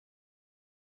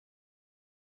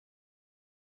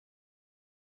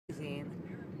magazine.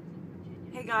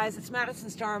 Hey guys, it's Madison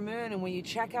Star Moon, and when you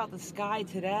check out the sky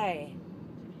today,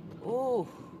 ooh,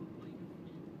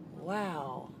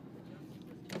 wow.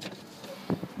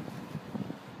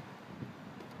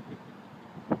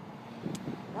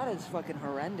 That is fucking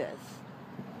horrendous.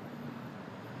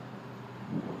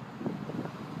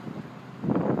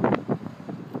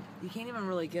 You can't even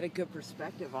really get a good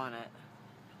perspective on it.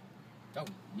 Oh,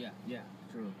 yeah,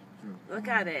 true. Look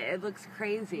at it, it looks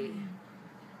crazy.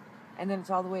 And then it's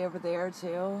all the way over there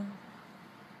too.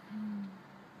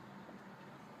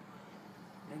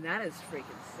 And that is freaking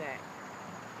sick.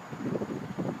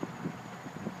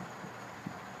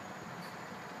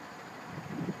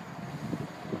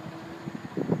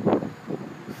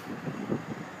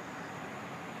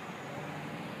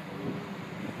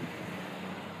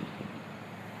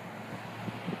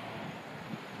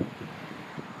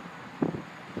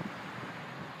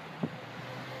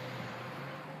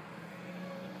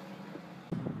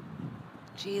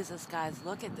 Jesus, guys,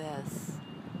 look at this.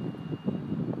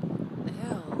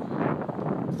 Ew.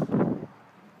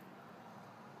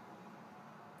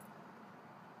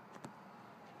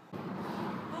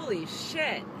 Holy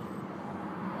shit.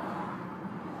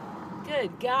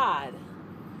 Good God.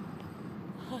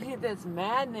 Look at this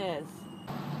madness.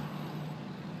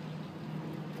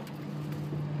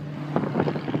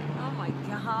 Oh my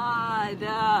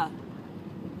God.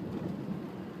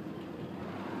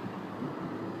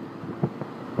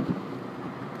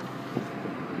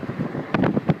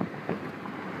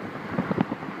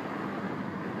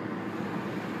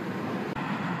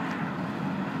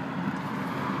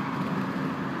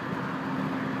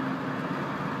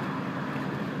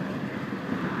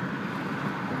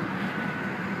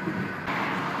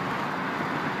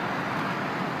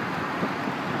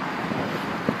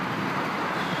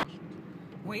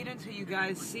 Wait until you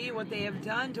guys see what they have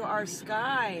done to our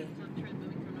sky.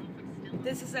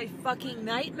 This is a fucking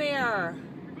nightmare.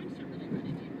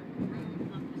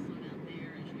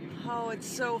 Oh, it's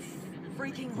so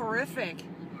freaking horrific.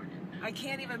 I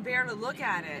can't even bear to look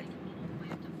at it.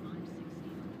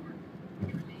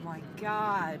 My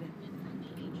God.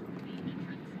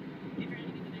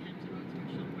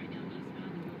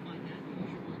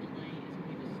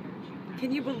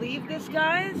 Can you believe this,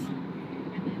 guys?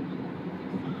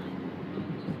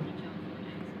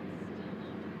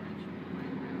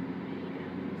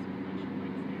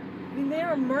 I mean, they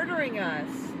are murdering us.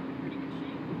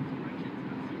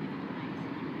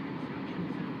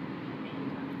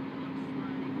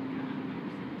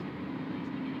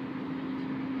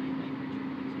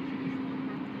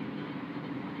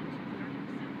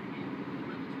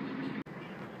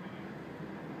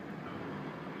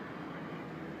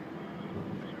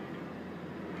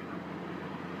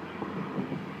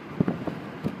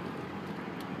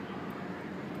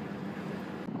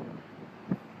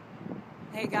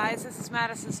 Hey guys, this is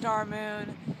Madison Star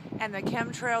Moon, and the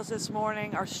chemtrails this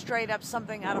morning are straight up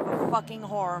something out of a fucking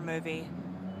horror movie.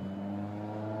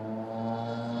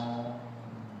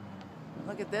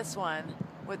 Look at this one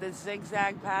with this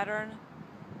zigzag pattern.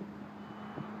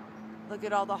 Look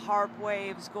at all the harp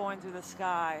waves going through the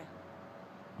sky.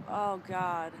 Oh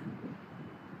God.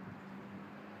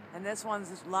 And this one's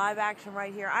just live action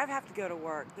right here. I have to go to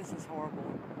work. This is horrible.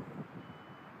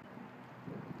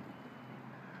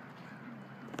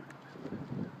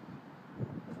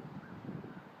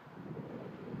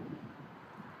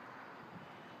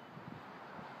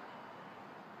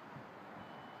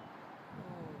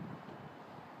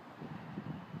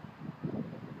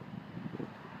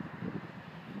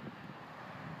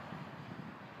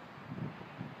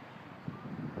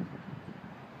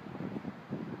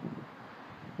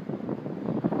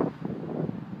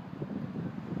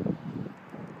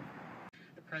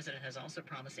 The president has also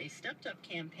promised a stepped-up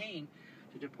campaign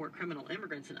to deport criminal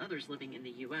immigrants and others living in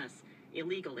the U.S.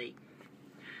 illegally.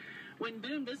 When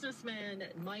Boone businessman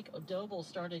Mike Doble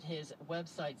started his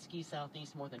website Ski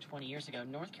Southeast more than 20 years ago,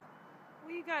 North Carolina...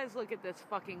 Will you guys look at this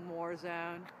fucking war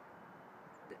zone?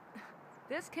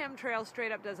 This chemtrail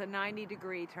straight up does a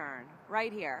 90-degree turn.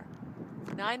 Right here.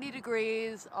 90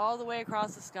 degrees all the way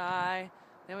across the sky.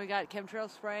 Then we got chemtrail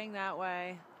spraying that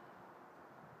way.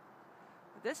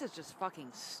 But this is just fucking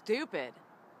stupid.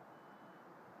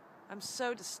 I'm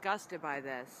so disgusted by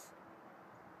this.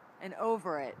 And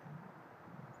over it.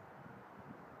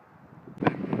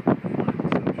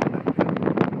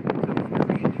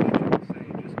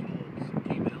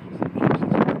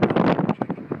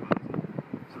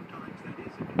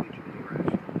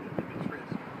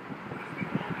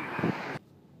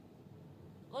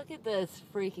 Look at this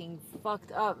freaking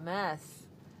fucked up mess.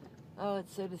 Oh,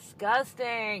 it's so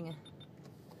disgusting.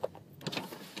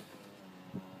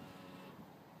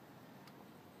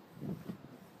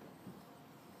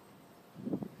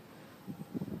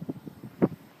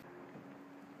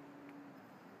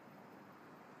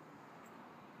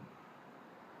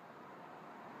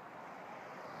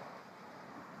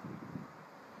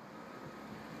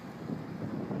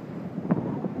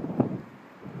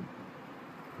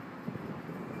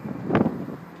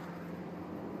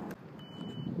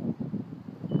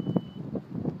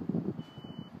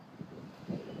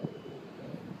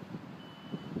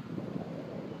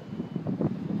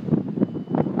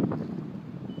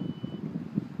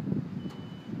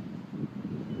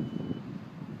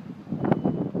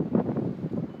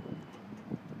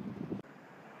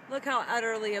 Look how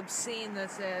utterly obscene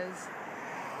this is.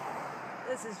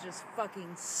 This is just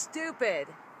fucking stupid.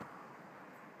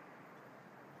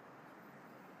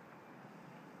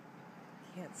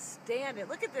 Can't stand it.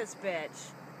 Look at this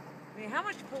bitch. I mean, how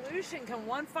much pollution can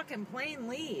one fucking plane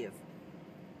leave?